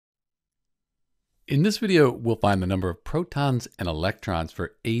In this video, we'll find the number of protons and electrons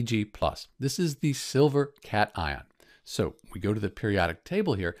for Ag+. This is the silver cation. So we go to the periodic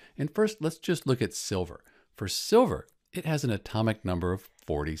table here, and first let's just look at silver. For silver, it has an atomic number of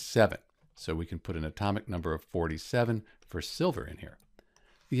 47. So we can put an atomic number of 47 for silver in here.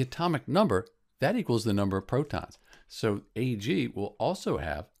 The atomic number, that equals the number of protons. So Ag will also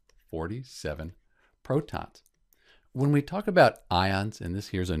have 47 protons. When we talk about ions, and this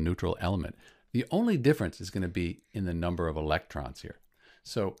here's a neutral element, the only difference is going to be in the number of electrons here.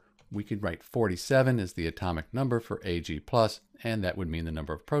 So we could write 47 as the atomic number for Ag+, and that would mean the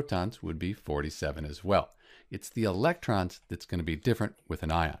number of protons would be 47 as well. It's the electrons that's going to be different with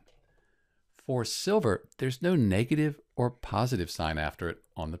an ion. For silver, there's no negative or positive sign after it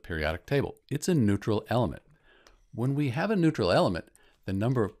on the periodic table. It's a neutral element. When we have a neutral element, the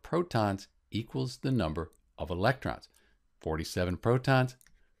number of protons equals the number of electrons. 47 protons,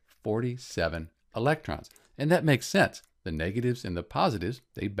 47 electrons. And that makes sense. The negatives and the positives,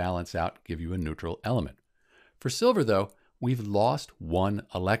 they balance out, give you a neutral element. For silver, though, we've lost one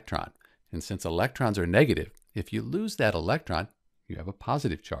electron. And since electrons are negative, if you lose that electron, you have a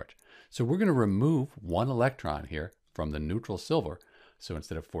positive charge. So we're going to remove one electron here from the neutral silver. So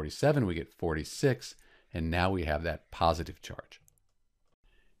instead of 47, we get 46, and now we have that positive charge.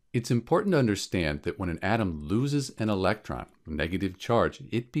 It's important to understand that when an atom loses an electron, a negative charge,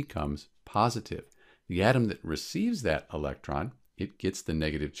 it becomes positive. The atom that receives that electron, it gets the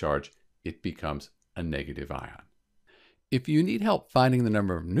negative charge, it becomes a negative ion. If you need help finding the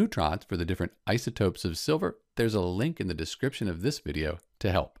number of neutrons for the different isotopes of silver, there's a link in the description of this video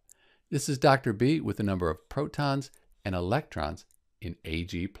to help. This is Dr. B with the number of protons and electrons in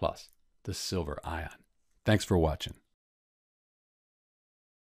Ag+, the silver ion. Thanks for watching.